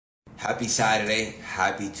Happy Saturday,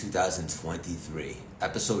 happy 2023,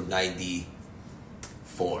 episode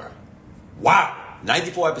 94. Wow,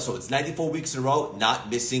 94 episodes, 94 weeks in a row, not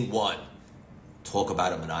missing one. Talk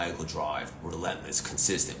about a maniacal drive, relentless,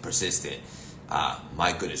 consistent, persistent.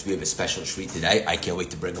 My goodness, we have a special treat today. I can't wait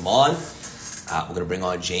to bring him on. We're going to bring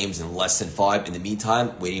on James in less than 5. In the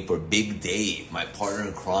meantime, waiting for Big Dave, my partner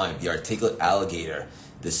in crime, the articulate alligator,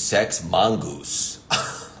 the sex mongoose.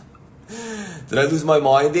 Did I lose my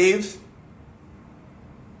mind, Dave?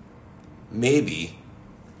 Maybe.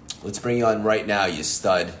 Let's bring you on right now, you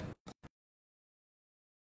stud.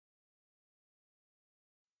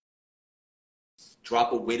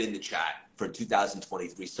 Drop a win in the chat for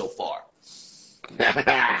 2023 so far.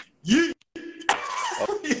 Yeah.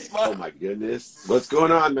 Oh my goodness. What's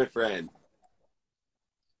going on, my friend?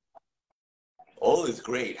 All is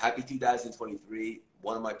great. Happy 2023.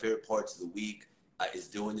 One of my favorite parts of the week is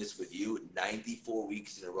doing this with you. 94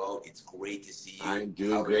 weeks in a row. It's great to see you. I'm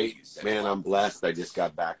doing great. Man, I'm blessed. I just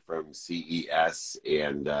got back from CES,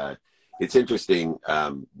 and it's interesting.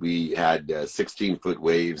 We had 16-foot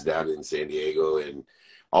waves down in San Diego, and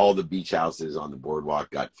all the beach houses on the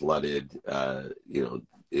boardwalk got flooded.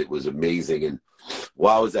 It was amazing. And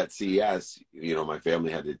while I was at CES, my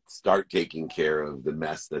family had to start taking care of the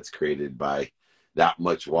mess that's created by that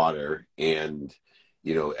much water. And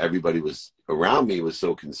everybody was around me was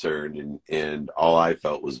so concerned, and all I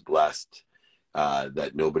felt was blessed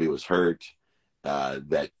that nobody was hurt,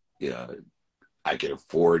 that I could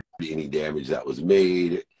afford any damage that was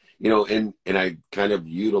made, and I kind of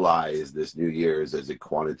utilized this New Year's as a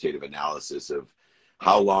quantitative analysis of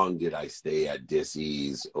how long did I stay at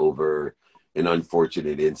dis-ease over an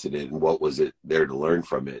unfortunate incident, and what was it there to learn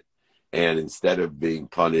from it. And instead of being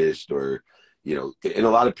punished or and a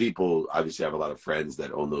lot of people, obviously I have a lot of friends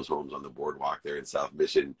that own those homes on the boardwalk there in South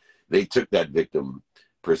Mission. They took that victim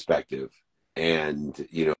perspective, and,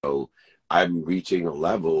 I'm reaching a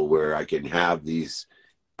level where I can have these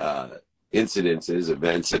incidences,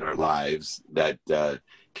 events in our lives that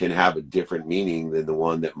can have a different meaning than the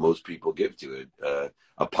one that most people give to it,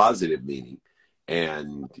 a positive meaning.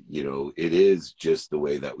 And, it is just the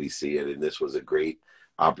way that we see it. And this was a great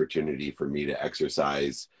opportunity for me to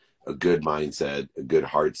exercise a good mindset, a good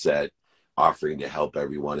heart set, offering to help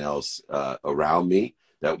everyone else around me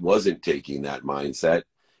that wasn't taking that mindset.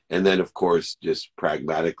 And then, of course, just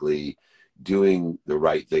pragmatically doing the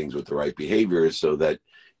right things with the right behaviors so that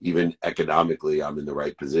even economically I'm in the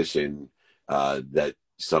right position, that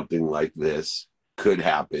something like this could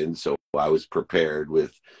happen. So I was prepared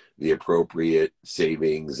with the appropriate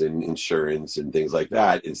savings and insurance and things like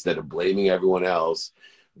that, instead of blaming everyone else.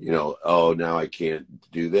 Oh, now I can't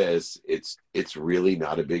do this. It's really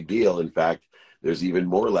not a big deal. In fact, there's even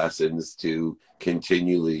more lessons to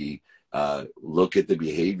continually look at the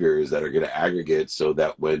behaviors that are going to aggregate, so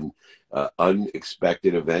that when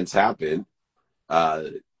unexpected events happen,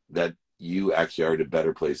 that you actually are in a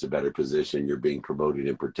better place, a better position. You're being promoted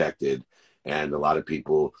and protected. And a lot of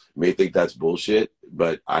people may think that's bullshit,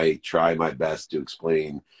 but I try my best to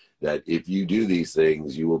explain that if you do these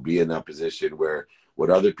things, you will be in that position where what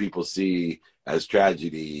other people see as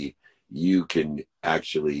tragedy, you can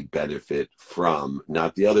actually benefit from,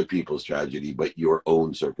 not the other people's tragedy, but your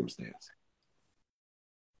own circumstance.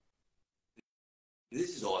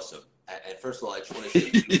 This is awesome. And first of all, I just want to say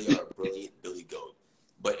you really are a brilliant Billy Goat.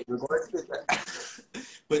 But in regards to that,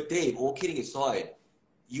 but Dave, all kidding aside,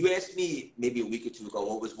 you asked me maybe a week or two ago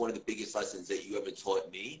what was one of the biggest lessons that you ever taught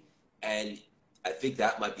me, and I think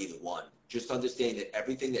that might be the one. Just understanding that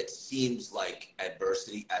everything that seems like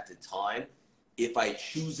adversity at the time, if I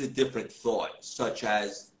choose a different thought, such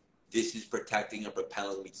as this is protecting and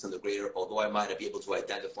propelling me to something greater, although I might not be able to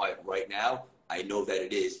identify it right now, I know that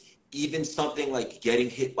it is. Even something like getting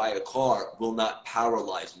hit by a car will not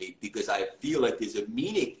paralyze me, because I feel like there's a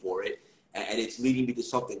meaning for it, and it's leading me to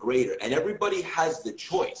something greater. And everybody has the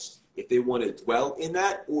choice if they want to dwell in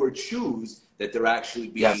that or choose that they're actually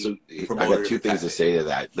being promoted. I got two things to say to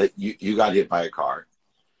that. That you got hit by a car,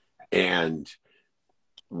 and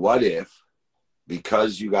what if,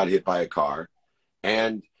 because you got hit by a car,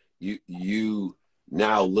 and you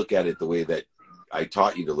now look at it the way that I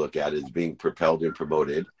taught you to look at it, as being propelled and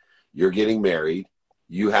promoted. You're getting married,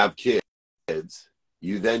 you have kids,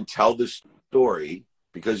 you then tell the story,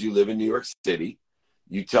 because you live in New York City,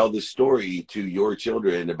 you tell the story to your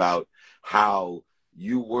children about how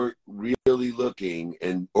you weren't really looking,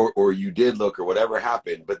 and or you did look, or whatever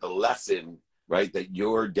happened, but the lesson, right, that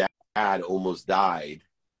your dad almost died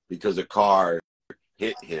because a car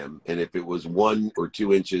hit him, and if it was 1 or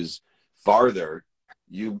 2 inches farther,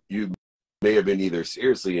 you may have been either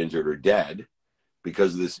seriously injured or dead.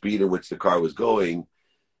 because of the speed in which the car was going,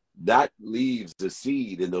 that leaves a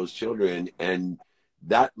seed in those children. And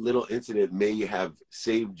that little incident may have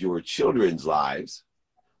saved your children's lives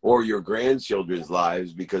or your grandchildren's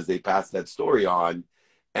lives because they passed that story on.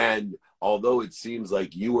 And although it seems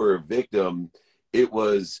like you were a victim, it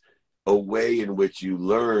was a way in which you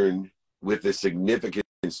learn with a significant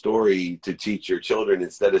story to teach your children,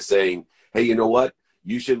 instead of saying, hey, you know what?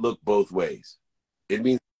 You should look both ways. It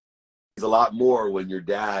means a lot more when your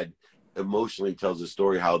dad emotionally tells a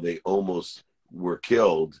story how they almost were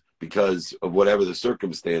killed because of whatever the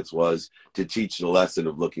circumstance was, to teach the lesson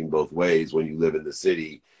of looking both ways when you live in the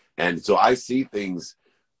city. And so I see things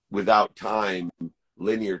without time,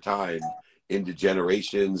 linear time, into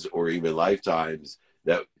generations or even lifetimes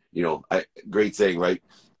that, you know, great saying, right?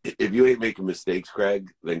 If you ain't making mistakes,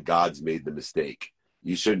 Craig, then God's made the mistake.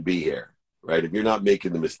 You shouldn't be here, right? If you're not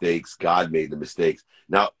making the mistakes, God made the mistakes.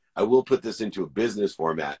 Now, I will put this into a business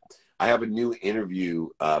format. I have a new interview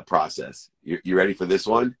process. You ready for this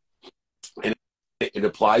one? And it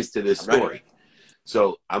applies to this story.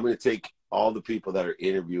 So I'm going to take all the people that are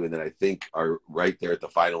interviewing that I think are right there at the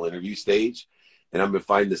final interview stage, and I'm going to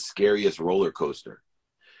find the scariest roller coaster,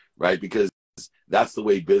 right? Because that's the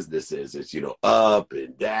way business is. It's, you know, up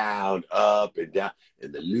and down,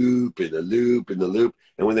 and the loop, and the loop, and the loop.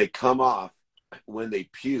 And when they come off, when they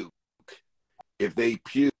puke, if they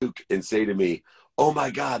puke and say to me, oh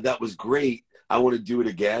my God, that was great, I want to do it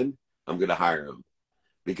again, I'm going to hire them.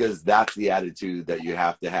 Because that's the attitude that you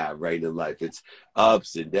have to have, right, in life. It's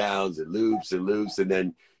ups and downs and loops, and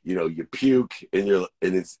then, you know, you puke,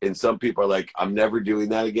 and some people are like, I'm never doing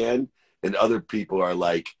that again. And other people are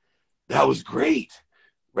like, that was great,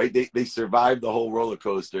 right? They survived the whole roller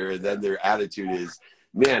coaster, and then their attitude is,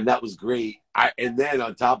 man, that was great. And then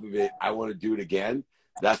on top of it, I want to do it again.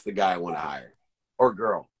 That's the guy I want to hire. Or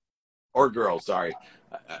girl, sorry.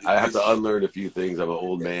 I have to unlearn a few things. I'm an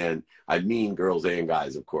old man. I mean girls and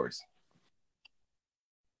guys, of course.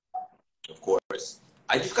 Of course.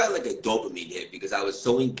 I just got like a dopamine hit because I was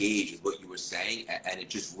so engaged with what you were saying, and it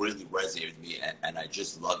just really resonated with me, and I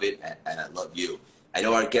just love it, and I love you. I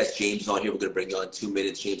know our guest James is on here. We're going to bring you on in 2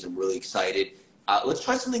 minutes. James, I'm really excited. Let's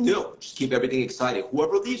try something new. Just keep everything exciting.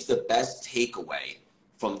 Whoever leaves the best takeaway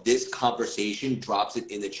from this conversation drops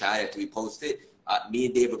it in the chat after we post it. Me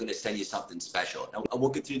and Dave are going to send you something special. And we'll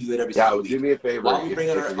continue to do it every single week. Do me a favor. While we bring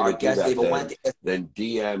on our guest, Dave, then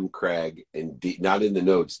DM Craig, and not in the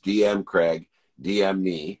notes, DM Craig, DM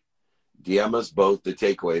me, DM us both the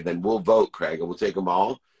takeaway. Then we'll vote, Craig, and we'll take them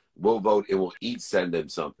all. We'll vote, and we'll each send them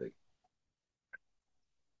something.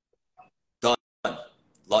 Done.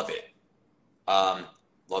 Love it.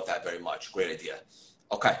 Love that very much. Great idea.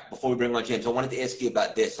 Okay, before we bring on James, I wanted to ask you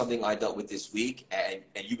about this, something I dealt with this week, and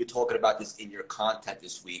you've been talking about this in your content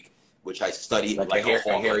this week, which I studied like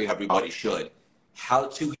everybody should. How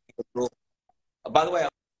to handle. By the way,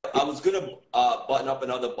 I was going to button up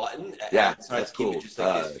another button. Yeah, that's cool. Just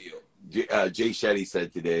like this for you. Jay Shetty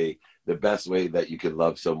said today, the best way that you can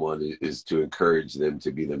love someone is to encourage them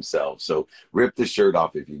to be themselves. So rip the shirt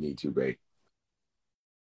off if you need to, Ray.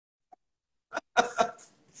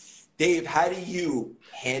 Dave, how do you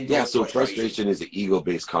handle so frustration is an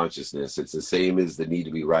ego-based consciousness. It's the same as the need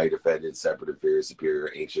to be right, offended, separate, inferior,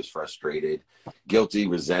 superior, anxious, frustrated, guilty,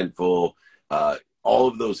 resentful. All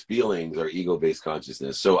of those feelings are ego-based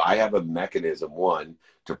consciousness. So I have a mechanism, one,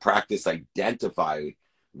 to practice identify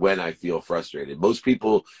when I feel frustrated. Most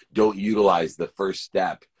people don't utilize the first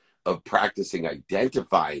step of practicing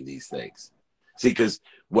identifying these things. See, because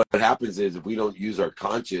what happens is if we don't use our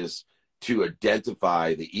conscious to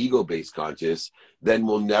identify the ego-based conscious, then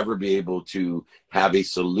we'll never be able to have a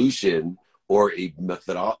solution or a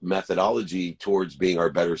methodology towards being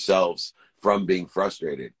our better selves from being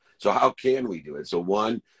frustrated. So how can we do it? So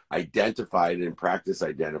one, identify it and practice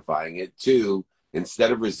identifying it. Two,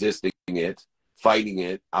 instead of resisting it, fighting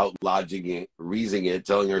it, outlodging it, reasoning it,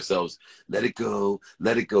 telling ourselves, let it go,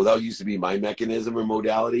 let it go. That used to be my mechanism or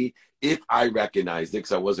modality. If I recognized it,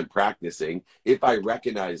 because I wasn't practicing, if I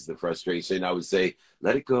recognized the frustration, I would say,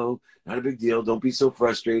 let it go, not a big deal, don't be so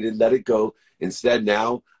frustrated, let it go. Instead,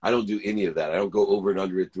 now, I don't do any of that. I don't go over and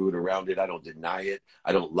under it, through it, around it. I don't deny it.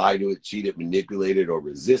 I don't lie to it, cheat it, manipulate it, or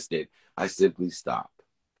resist it. I simply stop.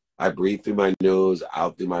 I breathe through my nose,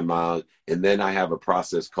 out through my mouth, and then I have a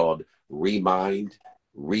process called remind,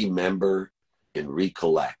 remember, and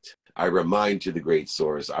recollect. I remind to the great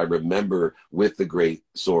source. I remember with the great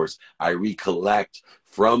source. I recollect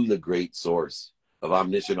from the great source of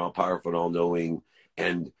omniscient, all-powerful, and all-knowing.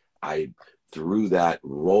 And I, through that,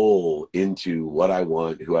 roll into what I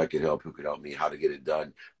want, who I can help, who can help me, how to get it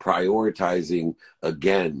done. Prioritizing,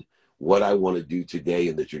 again, what I want to do today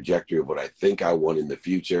and the trajectory of what I think I want in the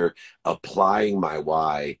future, applying my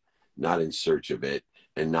why, not in search of it,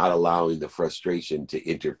 and not allowing the frustration to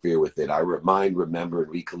interfere with it. I remember,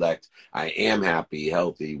 and recollect, I am happy,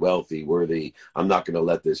 healthy, wealthy, worthy. I'm not going to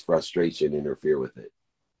let this frustration interfere with it.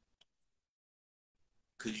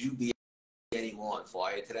 Could you be any more on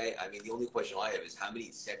fire today? I mean, the only question I have is how many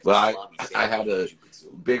sexy Well, salami I had a did you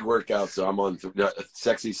consume? big workout, so I'm on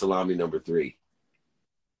sexy salami number 3.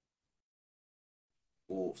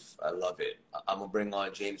 Oof, I love it. I'm going to bring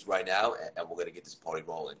on James right now, and we're going to get this party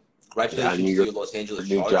rolling. Yeah, Congratulations to your Los Angeles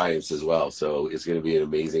New Chargers. Giants as well. So it's going to be an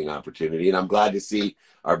amazing opportunity. And I'm glad to see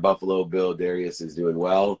our Buffalo Bill Darius is doing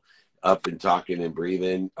well, up and talking and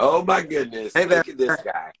breathing. Oh, my goodness. Hey there. Look at this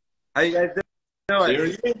guy. How you guys doing? There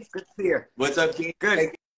he is. Good to see you. What's up, James? Good.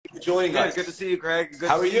 Thank you for joining us. Good to see you, Craig. Good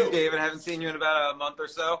How to are see you? David. I haven't seen you in about a month or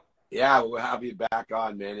so. Yeah, we'll have you back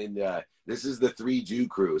on, man. And this is the 3 Jew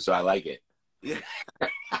crew, so I like it. Yeah.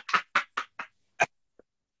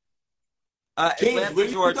 James, Atlanta, where are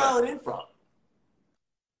you Georgia. dialing in from?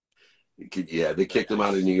 Yeah, they kicked him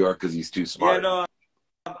out of New York because he's too smart. Yeah,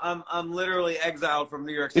 no, I'm literally exiled from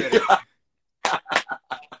New York City.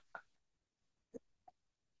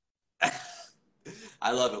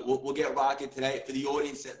 I love it. We'll get rocking today. For the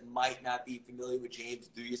audience that might not be familiar with James,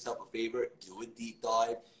 do yourself a favor, do a deep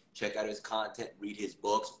dive, check out his content, read his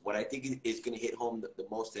books. What I think is going to hit home the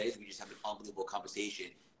most today is we just have an unbelievable conversation.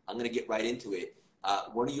 I'm going to get right into it.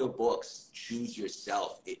 One of your books, Choose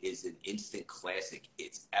Yourself, it is an instant classic.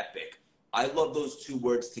 It's epic. I love those 2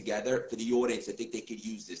 words together. For the audience, I think they could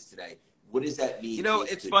use this today. What does that mean? You know,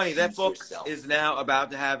 it's funny. That book is now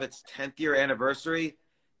about to have its 10th year anniversary.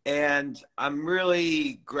 And I'm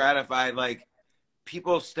really gratified. Like,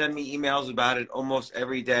 people send me emails about it almost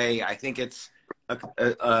every day. I think it's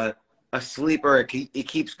a sleeper. It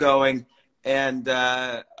keeps going. And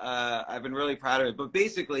I've been really proud of it. But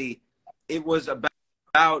basically, it was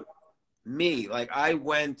about me. Like, I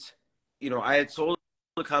went, I had sold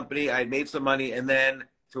the company, I had made some money, and then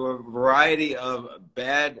through a variety of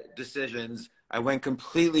bad decisions, I went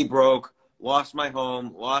completely broke, lost my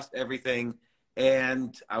home, lost everything,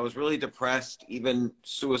 and I was really depressed, even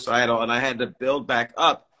suicidal, and I had to build back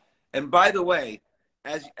up. And by the way,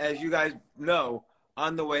 as you guys know,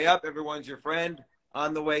 on the way up, everyone's your friend.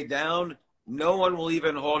 On the way down, no one will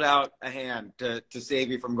even hold out a hand to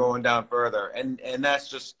save you from going down further. And that's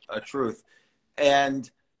just a truth. And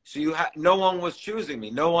so no one was choosing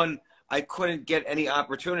me. I couldn't get any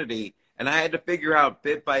opportunity. And I had to figure out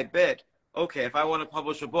bit by bit, okay, if I want to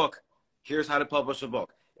publish a book, here's how to publish a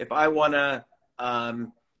book. If I want to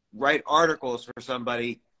write articles for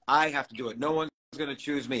somebody, I have to do it. No one's going to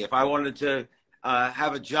choose me. If I wanted to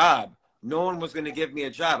have a job, no one was going to give me a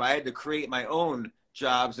job. I had to create my own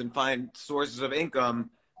jobs and find sources of income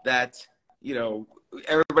that,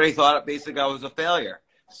 everybody thought basically I was a failure.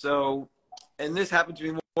 So, and this happened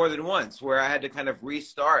to me more than once, where I had to kind of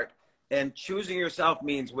restart. And choosing yourself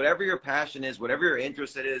means whatever your passion is, whatever your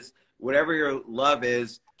interest is, whatever your love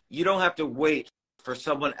is, you don't have to wait for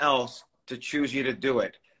someone else to choose you to do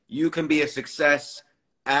it. You can be a success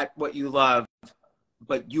at what you love,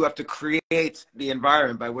 but you have to create the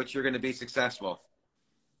environment by which you're going to be successful.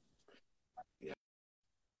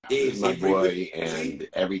 He's my boy, and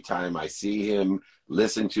every time I see him,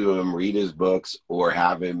 listen to him, read his books, or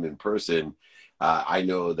have him in person, I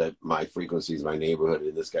know that my frequency is my neighborhood,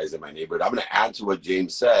 and this guy's in my neighborhood. I'm going to add to what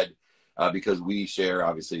James said, because we share,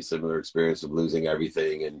 obviously, similar experience of losing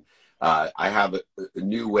everything. And I have a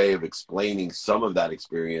new way of explaining some of that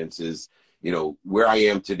experience is, where I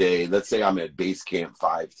am today. Let's say I'm at base camp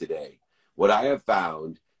 5 today. What I have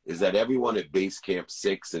found is that everyone at base camp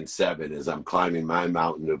 6 and 7, as I'm climbing my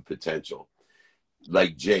mountain of potential,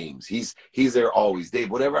 like James, he's there always. Dave,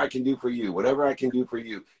 whatever I can do for you, whatever I can do for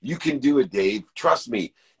you, you can do it, Dave. Trust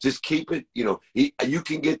me. Just keep it. You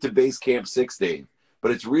can get to base camp 6, Dave. But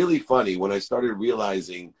it's really funny when I started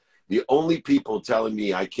realizing the only people telling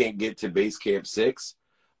me I can't get to base camp 6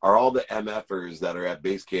 are all the MFers that are at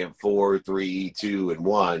base camp 4, 3, 2, and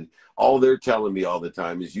 1. All they're telling me all the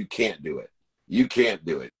time is you can't do it. You can't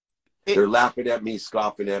do it. They're laughing at me,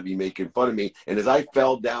 scoffing at me, making fun of me. And as I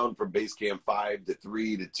fell down from base camp 5 to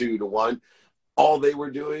 3 to 2 to 1, all they were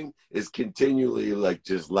doing is continually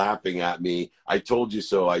just laughing at me. I told you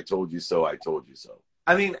so. I told you so. I told you so.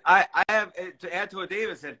 I mean, I have, to add to what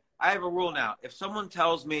David said, I have a rule now. If someone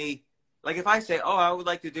tells me, like if I say, oh, I would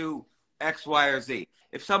like to do X, Y, or Z.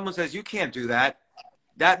 If someone says you can't do that,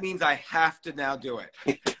 that means I have to now do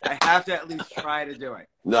it. I have to at least try to do it.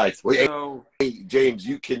 Nice. Well, so, hey, James,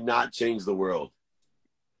 you cannot change the world.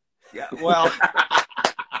 Yeah, well,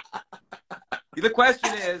 the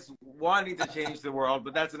question is, wanting to change the world,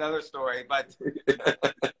 but that's another story. But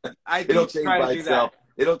I do It'll change try by to do itself. that.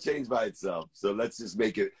 It'll change by itself. So let's just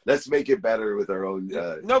make it. Let's make it better with our own.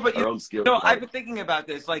 No, but our own skill. no, I've been thinking about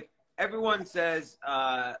this. Like everyone says,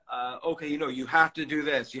 okay, you know, you have to do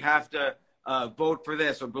this. You have to vote for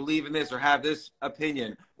this, or believe in this, or have this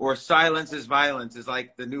opinion, or silence is violence is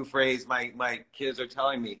like the new phrase my kids are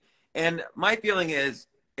telling me. And my feeling is,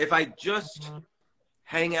 if I just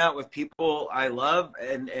hang out with people I love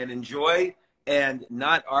and enjoy, and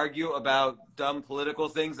not argue about dumb political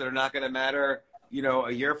things that are not going to matter, you know,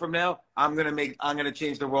 a year from now, I'm going to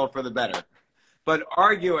change the world for the better. But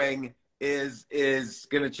arguing is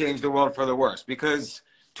going to change the world for the worse, because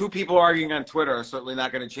two people arguing on Twitter are certainly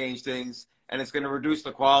not going to change things, and it's going to reduce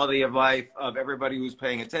the quality of life of everybody who's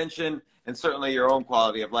paying attention, and certainly your own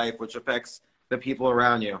quality of life, which affects the people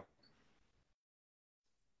around you.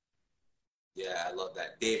 Yeah, I love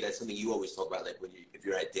that. Dave, that's something you always talk about, like if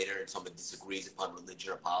you're at dinner and someone disagrees upon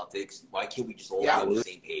religion or politics, why can't we just all be on the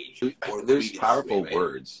same page? Or there's powerful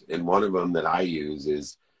words, and one of them that I use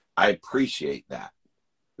is, I appreciate that.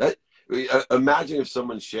 Imagine if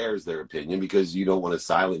someone shares their opinion, because you don't want to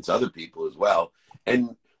silence other people as well.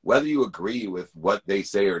 And whether you agree with what they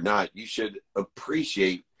say or not, you should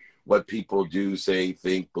appreciate what people do, say,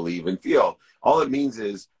 think, believe, and feel. All it means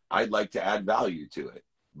is, I'd like to add value to it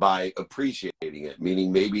by appreciating it,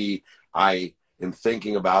 meaning maybe I am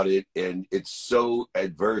thinking about it and it's so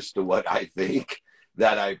adverse to what I think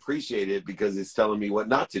that I appreciate it because it's telling me what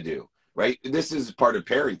not to do, right? This is part of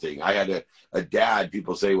parenting. I had a dad.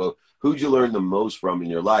 People say, well, who'd you learn the most from in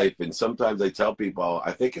your life? And sometimes I tell people,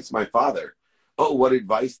 I think it's my father. Oh, what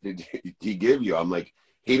advice did he give you? I'm like,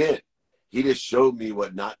 he didn't. He just showed me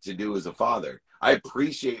what not to do as a father. I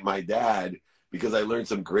appreciate my dad because I learned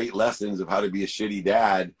some great lessons of how to be a shitty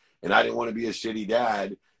dad, and I didn't want to be a shitty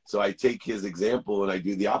dad. So I take his example and I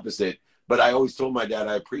do the opposite. But I always told my dad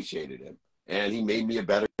I appreciated him, and he made me a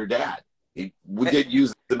better dad. We didn't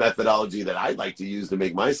use the methodology that I'd like to use to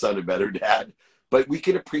make my son a better dad, but we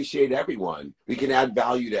can appreciate everyone. We can add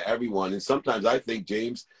value to everyone. And sometimes I think,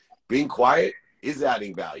 James, being quiet is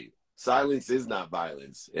adding value. Silence is not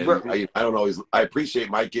violence. And I don't always, I appreciate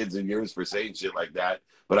my kids and yours for saying shit like that,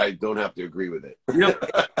 but I don't have to agree with it. You know,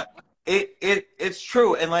 it's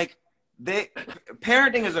true. And like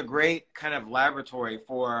parenting is a great kind of laboratory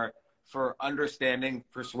for understanding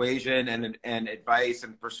persuasion and advice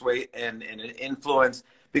and and influence,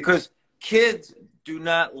 because kids do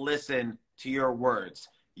not listen to your words.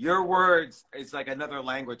 Your words is like another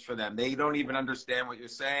language for them. They don't even understand what you're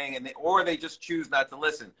saying, or they just choose not to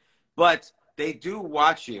listen. But they do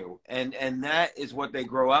watch you, and that is what they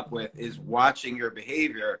grow up with, is watching your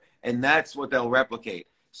behavior, and that's what they'll replicate.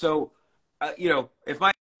 So, you know, if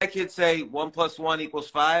my kids say 1 + 1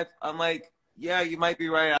 = 5, I'm like, yeah, you might be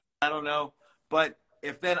right. I don't know. But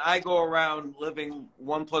if then I go around living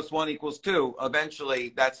 1 + 1 = 2,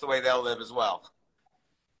 eventually that's the way they'll live as well.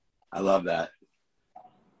 I love that.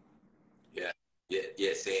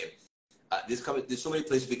 Yeah, same. There's so many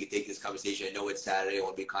places we could take this conversation. I know it's Saturday. I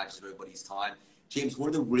want to be conscious of everybody's time. James, one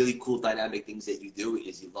of the really cool dynamic things that you do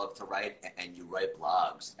is you love to write, and you write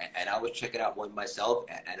blogs. And I was checking out one myself,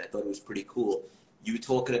 and I thought it was pretty cool. You were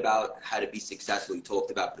talking about how to be successful. You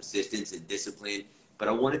talked about persistence and discipline. But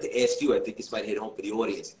I wanted to ask you, I think this might hit home for the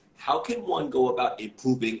audience, how can one go about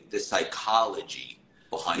improving the psychology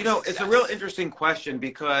behind success? It's a real interesting question,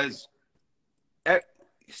 because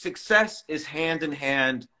success is hand in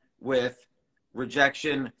hand with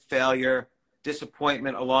rejection, failure,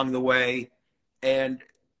 disappointment along the way. And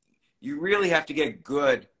you really have to get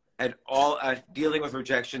good at dealing with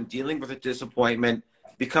rejection, dealing with a disappointment,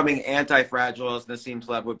 becoming anti-fragile, as Nassim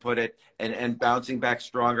Taleb would put it, and bouncing back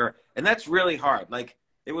stronger. And that's really hard. Like,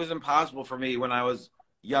 it was impossible for me when I was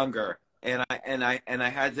younger, and I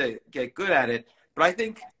had to get good at it. But I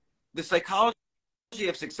think the psychology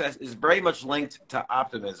of success is very much linked to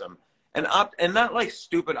optimism, and not like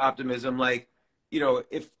stupid optimism. Like, you know,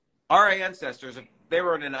 if our ancestors, if they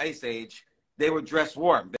were in an ice age, they would dress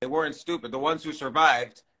warm. They weren't stupid. The ones who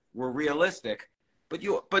survived were realistic. But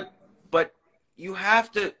you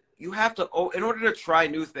have to, in order to try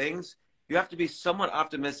new things, you have to be somewhat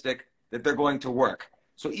optimistic that they're going to work.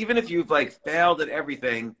 So even if you've like failed at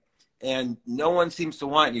everything and no one seems to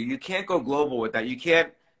want you, you can't go global with that. You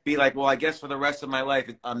can't be like, well, I guess for the rest of my life,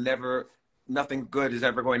 nothing good is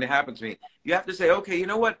ever going to happen to me. You have to say, okay, you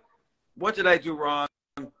know what? What did I do wrong?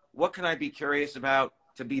 What can I be curious about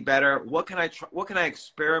to be better? What can I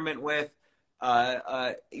experiment with?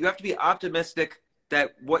 You have to be optimistic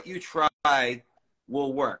that what you try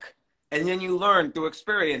will work. And then you learn through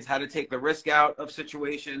experience how to take the risk out of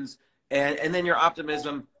situations. And then your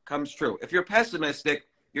optimism comes true. If you're pessimistic,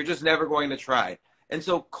 you're just never going to try. And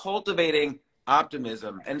so cultivating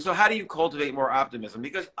optimism. And so how do you cultivate more optimism?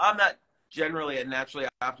 Because I'm not generally a naturally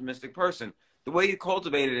optimistic person. The way you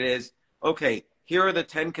cultivate it is, okay, here are the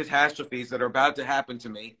 10 catastrophes that are about to happen to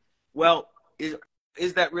me. Well,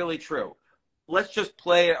 is that really true? Let's just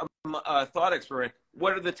play a thought experiment.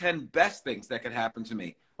 What are the 10 best things that could happen to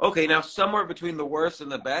me? Okay, now somewhere between the worst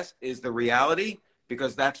and the best is the reality,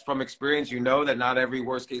 because that's from experience. You know that not every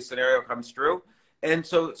worst case scenario comes true. And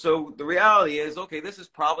so the reality is, okay, this is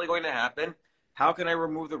probably going to happen. How can I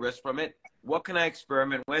remove the risk from it? What can I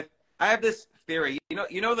experiment with? I have this theory.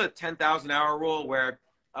 You know the 10,000 hour rule, where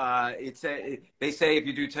they say if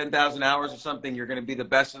you do 10,000 hours or something, you're going to be the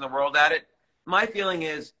best in the world at it. My feeling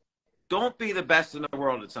is, don't be the best in the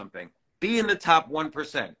world at something. Be in the top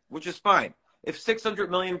 1%, which is fine. If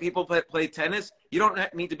 600 million people play tennis, you don't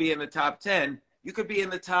need to be in the top 10. You could be in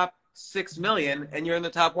the top 6 million, and you're in the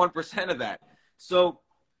top 1% of that. So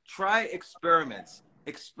try experiments.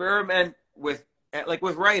 Experiment with, like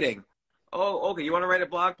with writing. Oh, okay, you want to write a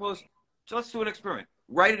blog post? So let's do an experiment.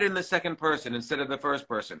 Write it in the second person instead of the first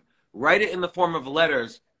person. Write it in the form of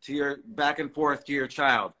letters to your back and forth to your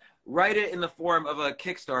child. Write it in the form of a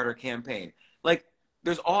Kickstarter campaign. Like,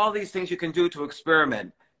 there's all these things you can do to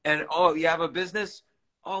experiment. And, oh, you have a business?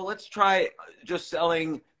 Oh, let's try just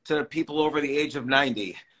selling to people over the age of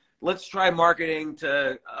 90. Let's try marketing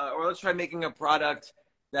to, or let's try making a product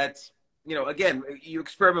that's, again, you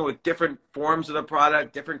experiment with different forms of the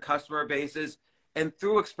product, different customer bases. And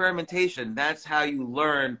through experimentation, that's how you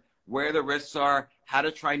learn where the risks are, how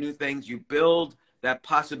to try new things. You build that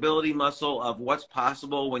possibility muscle of what's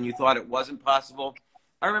possible when you thought it wasn't possible.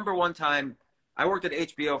 I remember one time I worked at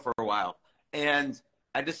HBO for a while, and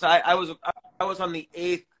I decided I was on the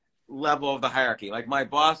 8th level of the hierarchy. Like, my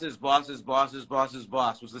boss's boss's boss's boss's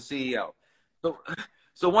boss was the CEO.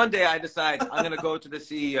 So one day I decided I'm going to go to the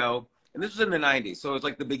CEO, and this was in the 90s. So it was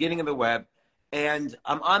like the beginning of the web. And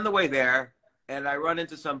I'm on the way there, and I run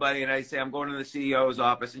into somebody, and I say, I'm going to the CEO's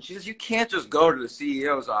office. And she says, you can't just go to the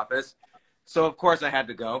CEO's office. So, of course, I had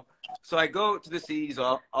to go. So I go to the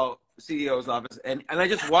CEO's office, and I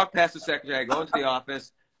just walk past the secretary. I go into the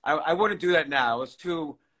office. I wouldn't do that now. I was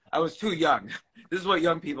too young. This is what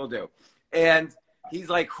young people do. And he's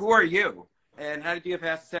like, who are you? And how did you get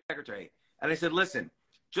past the secretary? And I said, listen,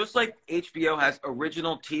 just like HBO has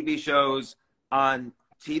original TV shows on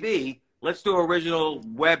TV, let's do original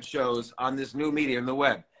web shows on this new medium, the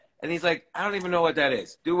web. And he's like, I don't even know what that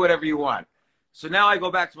is. Do whatever you want. So now I go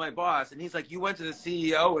back to my boss, and he's like, you went to the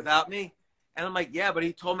CEO without me? And I'm like, yeah, but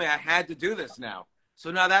he told me I had to do this now. So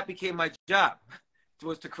now that became my job,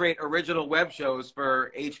 was to create original web shows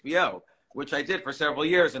for HBO, which I did for several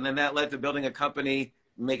years. And then that led to building a company,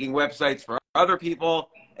 making websites for other people.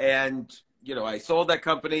 And, I sold that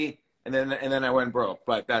company, and then I went broke.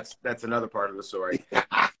 But that's another part of the story.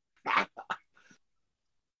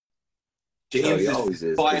 James always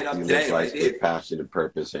is. You live life with passion and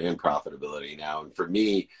purpose and profitability now. And for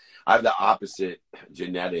me, I have the opposite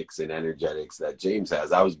genetics and energetics that James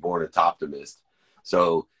has. I was born a toptimist.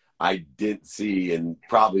 So I didn't see, and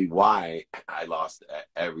probably why I lost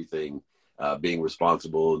everything, being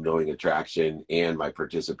responsible, knowing attraction, and my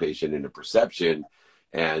participation in a perception.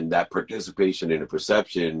 And that participation in a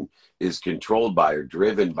perception is controlled by or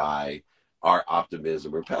driven by our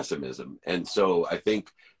optimism or pessimism. And so I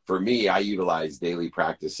think for me, I utilize daily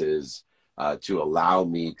practices to allow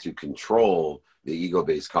me to control the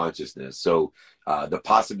ego-based consciousness. So the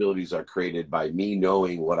possibilities are created by me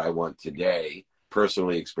knowing what I want today,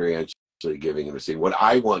 personally, experientially giving and receiving. What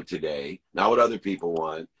I want today, not what other people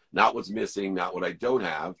want, not what's missing, not what I don't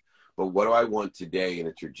have, but what do I want today in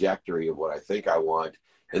a trajectory of what I think I want.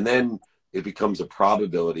 And then it becomes a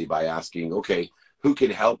probability by asking, okay, who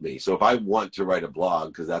can help me? So if I want to write a blog,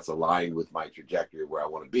 because that's aligned with my trajectory of where I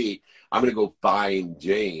want to be, I'm going to go find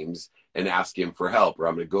James and ask him for help, or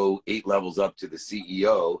I'm going to go 8 levels up to the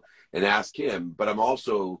CEO and ask him, but I'm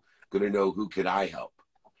also going to know who can I help?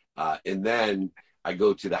 And then I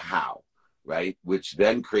go to the how, right? Which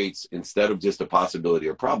then creates, instead of just a possibility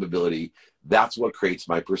or probability, that's what creates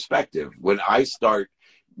my perspective. When I start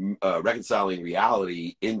reconciling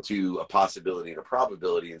reality into a possibility and a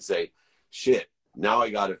probability and say, shit, now I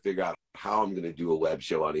got to figure out how I'm going to do a web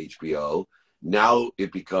show on HBO. Now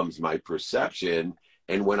it becomes my perception.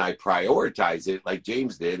 And when I prioritize it, like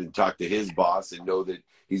James did, and talk to his boss and know that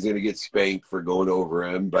he's going to get spanked for going over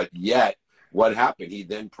him. But yet, what happened? He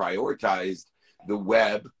then prioritized the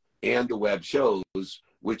web and the web shows,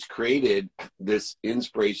 which created this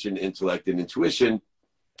inspiration, intellect, and intuition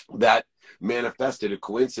that manifested a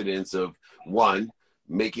coincidence of, one,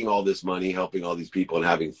 making all this money, helping all these people and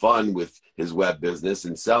having fun with his web business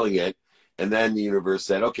and selling it. And then the universe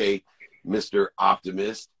said, okay, Mr.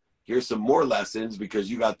 Optimist, here's some more lessons because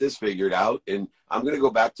you got this figured out. And I'm going to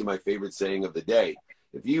go back to my favorite saying of the day.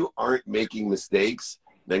 If you aren't making mistakes,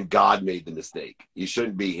 then God made the mistake. You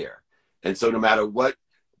shouldn't be here. And so no matter what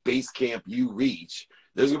base camp you reach,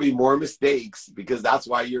 there's going to be more mistakes because that's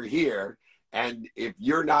why you're here. And if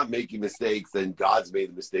you're not making mistakes, then God's made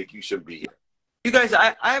the mistake. You shouldn't be here. You guys,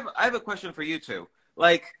 I have a question for you two.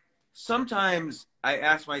 Like, sometimes I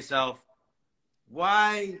ask myself,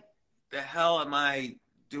 why the hell am I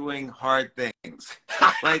doing hard things?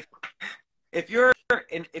 Like,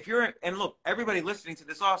 and look, everybody listening to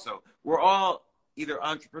this also, we're all either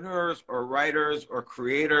entrepreneurs or writers or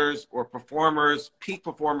creators or performers, peak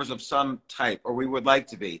performers of some type, or we would like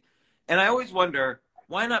to be. And I always wonder,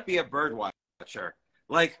 why not be a bird watcher?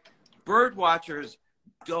 Like, bird watchers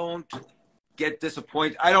don't get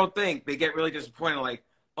disappointed. I don't think they get really disappointed. Like,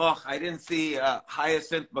 oh, I didn't see a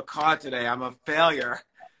hyacinth macaw today. I'm a failure.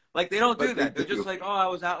 Like, they don't do that. They're just like, oh, I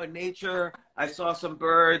was out in nature. I saw some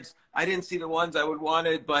birds. I didn't see the ones I would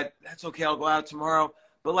wanted, but that's okay. I'll go out tomorrow.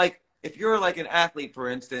 But like, if you're like an athlete, for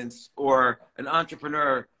instance, or an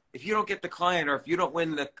entrepreneur, if you don't get the client or if you don't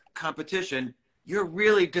win the competition, you're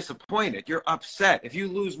really disappointed. You're upset. If you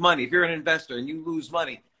lose money, if you're an investor and you lose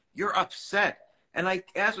money, you're upset. And I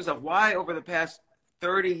ask myself, why over the past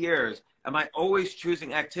 30 years am I always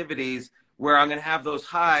choosing activities where I'm going to have those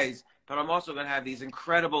highs, but I'm also going to have these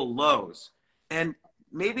incredible lows? And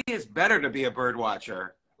maybe it's better to be a bird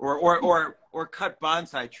watcher or cut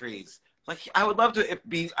bonsai trees. Like, I would love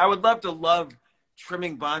to love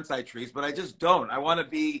trimming bonsai trees, but I just don't. I want to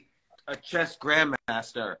be a chess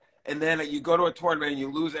grandmaster. And then you go to a tournament and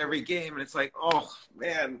you lose every game, and it's like, oh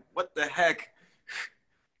man, what the heck?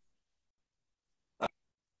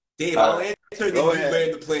 Dave, I'll answer the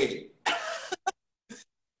land the plane.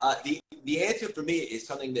 The answer for me is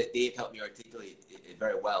something that Dave helped me articulate it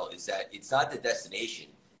very well, is that it's not the destination.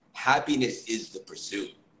 Happiness is the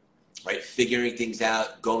pursuit, right? Figuring things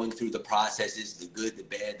out, going through the processes, the good, the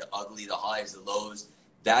bad, the ugly, the highs, the lows.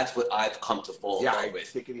 That's what I've come to fall in love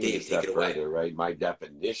with. Dave, take it away. Further, right? My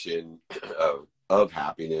definition of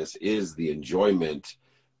happiness is the enjoyment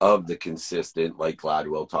of the consistent, like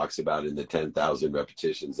Gladwell talks about in the 10,000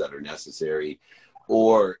 repetitions that are necessary,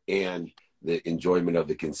 and the enjoyment of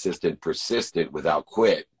the consistent, persistent, without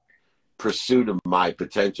quit pursuit of my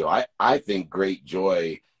potential. I think great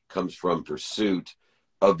joy comes from pursuit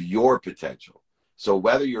of your potential. So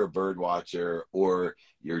whether you're a bird watcher or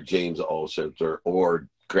you're James Altucher or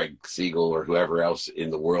Greg Siegel or whoever else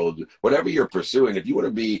in the world, whatever you're pursuing, if you want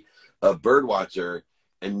to be a bird watcher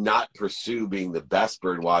and not pursue being the best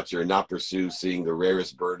bird watcher and not pursue seeing the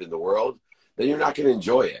rarest bird in the world, then you're not going to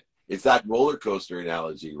enjoy it. It's that roller coaster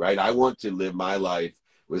analogy, right? I want to live my life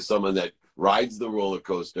with someone that rides the roller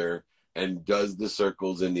coaster and does the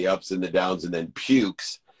circles and the ups and the downs and then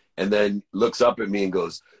pukes and then looks up at me and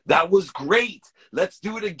goes, that was great. Let's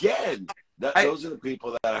do it again. Those are the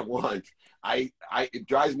people that I want. It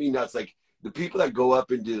drives me nuts. Like the people that go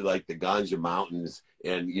up into like the Ganja mountains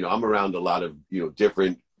and, I'm around a lot of,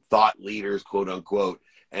 different thought leaders, quote unquote.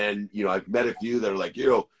 And, I've met a few that are like,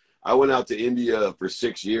 I went out to India for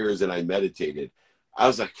 6 years and I meditated. I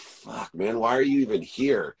was like, fuck, man, why are you even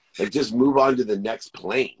here? Like, just move on to the next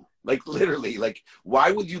plane. Like, literally, like,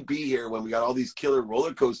 why would you be here when we got all these killer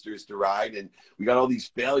roller coasters to ride and we got all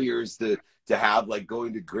these failures to have, like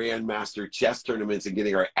going to grandmaster chess tournaments and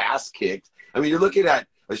getting our ass kicked? I mean, you're looking at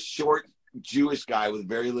a short Jewish guy with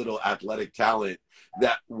very little athletic talent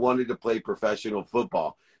that wanted to play professional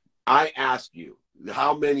football. I ask you,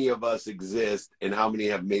 how many of us exist and how many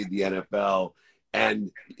have made the NFL?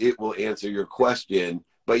 And it will answer your question.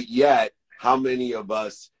 But yet, how many of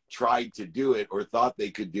us tried to do it or thought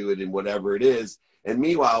they could do it in whatever it is? And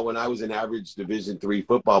meanwhile, when I was an average Division III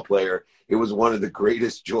football player, it was one of the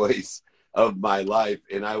greatest joys of my life.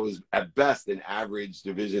 And I was at best an average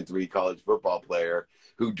Division III college football player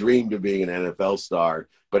who dreamed of being an NFL star,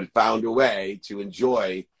 but found a way to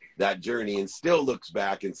enjoy that journey and still looks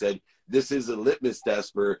back and said, this is a litmus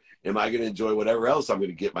test for, am I going to enjoy whatever else I'm going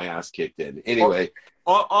to get my ass kicked in? Anyway.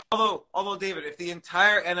 Although David, if the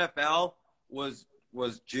entire NFL was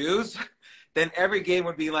Jews, then every game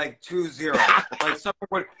would be like 2-0.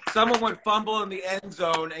 Like someone would fumble in the end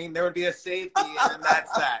zone and there would be a safety and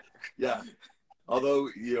that's that. Yeah. Although,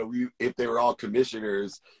 if they were all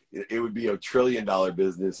commissioners, it would be $1 trillion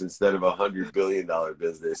business instead of $100 billion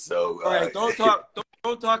business. So all right, don't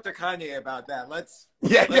talk to Kanye about that. Let's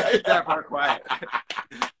keep that part quiet.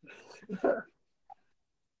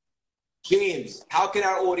 James, how can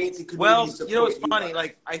our audience and community support you? Well, it's funny.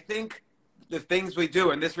 Like, I think the things we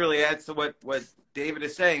do, and this really adds to what David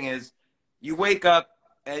is saying, is you wake up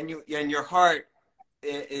and your heart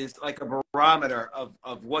is like a barometer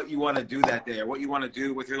of what you want to do that day or what you want to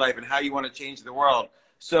do with your life and how you want to change the world.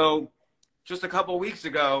 So just a couple of weeks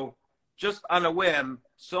ago, just on a whim,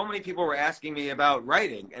 so many people were asking me about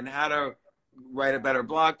writing and how to write a better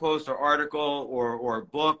blog post or article or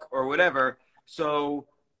book or whatever. So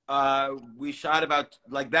we shot about,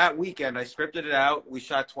 like, that weekend, I scripted it out. We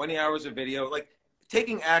shot 20 hours of video. Like,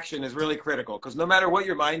 taking action is really critical because no matter what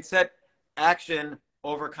your mindset, action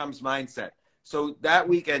overcomes mindset. So that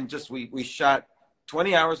weekend, we shot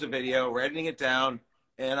 20 hours of video. We're editing it down,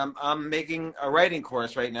 and I'm making a writing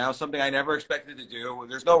course right now, something I never expected to do.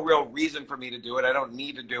 There's no real reason for me to do it. I don't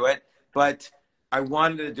need to do it, but I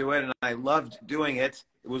wanted to do it, and I loved doing it.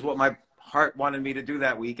 It was what my heart wanted me to do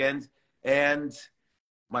that weekend, and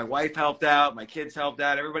my wife helped out, my kids helped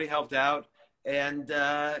out, everybody helped out, and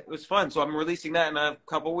it was fun. So I'm releasing that in a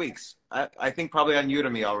couple weeks. I think probably on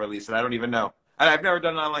Udemy I'll release it. I don't even know. I've never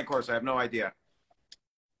done an online course. I have no idea.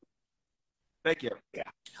 Thank you. Yeah.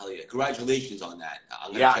 Hell yeah. Congratulations on that.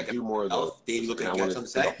 Yeah, I do more of those. Dave, looking at something to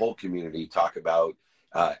say? The whole community talk about,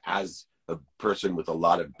 as a person with a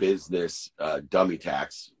lot of business dummy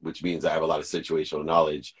tax, which means I have a lot of situational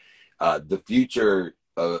knowledge, the future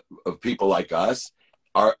of people like us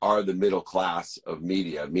are the middle class of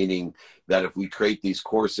media, meaning that if we create these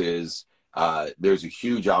courses, there's a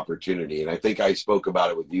huge opportunity. And I think I spoke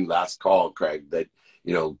about it with you last call, Craig, that,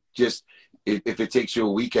 just if it takes you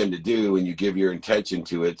a weekend to do and you give your intention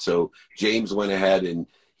to it. So James went ahead and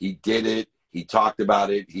he did it. He talked about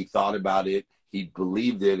it. He thought about it. He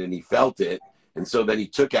believed it and he felt it. And so then he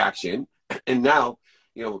took action. And now,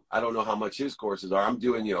 I don't know how much his courses are. I'm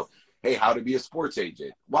doing, hey, how to be a sports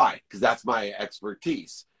agent. Why? Because that's my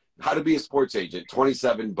expertise. How to be a sports agent,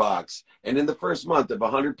 $27. And in the first month, if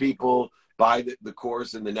 100 people buy the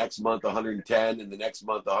course, and the next month 110, and the next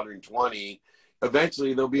month 120,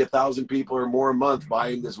 eventually there'll be 1,000 people or more a month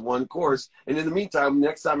buying this one course. And in the meantime,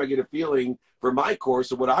 next time I get a feeling for my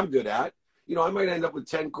course or what I'm good at, I might end up with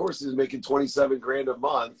 10 courses making 27 grand a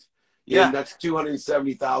month. Yeah, and that's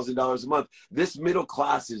 $270,000 a month. This middle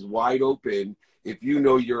class is wide open if you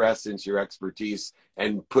know your essence, your expertise,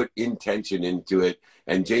 and put intention into it.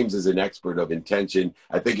 And James is an expert of intention.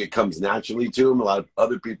 I think it comes naturally to him. A lot of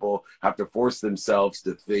other people have to force themselves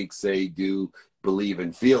to think, say, do, believe,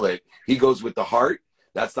 and feel it. He goes with the heart.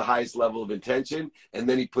 That's the highest level of intention. And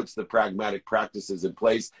then he puts the pragmatic practices in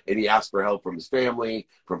place, and he asks for help from his family,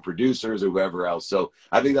 from producers, or whoever else. So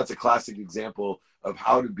I think that's a classic example of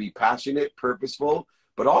how to be passionate, purposeful,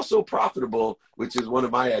 but also profitable, which is one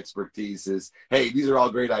of my expertise is, hey, these are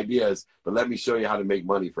all great ideas, but let me show you how to make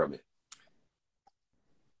money from it.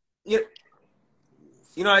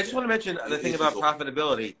 I just want to mention the thing about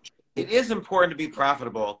profitability. It is important to be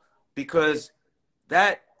profitable because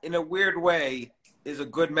that, in a weird way, is a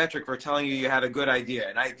good metric for telling you had a good idea,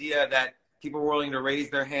 an idea that people were willing to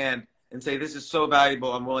raise their hand and say, this is so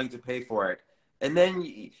valuable, I'm willing to pay for it. And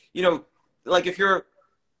then, like if you're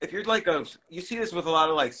like you see this with a lot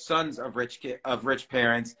of like sons of rich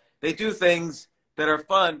parents, they do things that are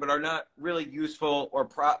fun but are not really useful or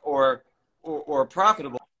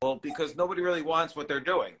profitable because nobody really wants what they're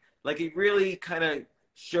doing. Like, it really kind of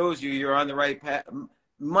shows you're on the right path.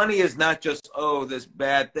 Money is not just, this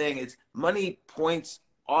bad thing. It's money points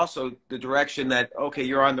also the direction that, okay,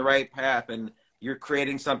 you're on the right path and you're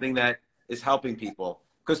creating something that is helping people,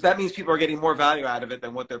 because that means people are getting more value out of it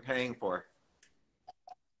than what they're paying for.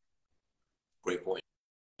 Great point.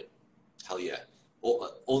 Hell yeah.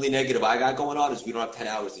 Only negative I got going on is we don't have 10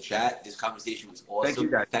 hours to chat. This conversation was awesome. Thank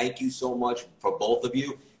you, guys. Thank you so much for both of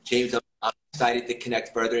you. James, I'm excited to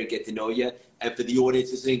connect further and get to know you. And for the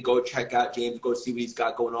audience listening, go check out James. Go see what he's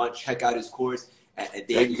got going on. Check out his course. And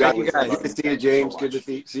Dave, thank you guys. Good to see you, James. Good to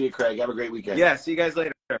see you, Craig. Have a great weekend. Yeah, see you guys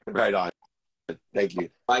later. Right on. Thank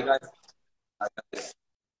you. Bye, guys. Bye, guys.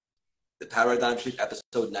 The Paradigm Shift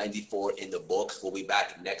episode 94 in the books. We'll be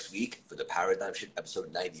back next week for the Paradigm Shift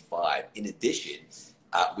episode 95. In addition,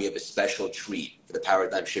 we have a special treat for the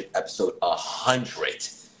Paradigm Shift episode 100,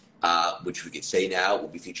 which we could say now will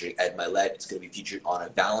be featuring Ed Milet. It's going to be featured on a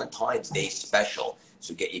Valentine's Day special,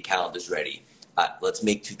 so get your calendars ready. Let's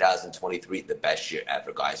make 2023 the best year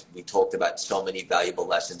ever, guys. We talked about so many valuable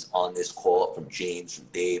lessons on this call from James, from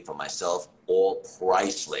Dave, from myself, all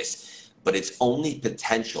priceless. But it's only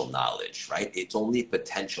potential knowledge, right? It's only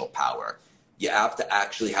potential power. You have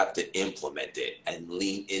to implement it and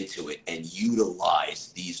lean into it and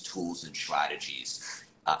utilize these tools and strategies.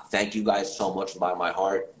 Thank you guys so much by my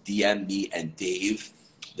heart. DM me and Dave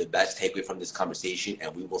the best takeaway from this conversation,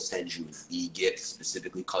 and we will send you an e-gift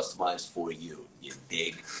specifically customized for you. You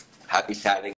dig? Happy chatting.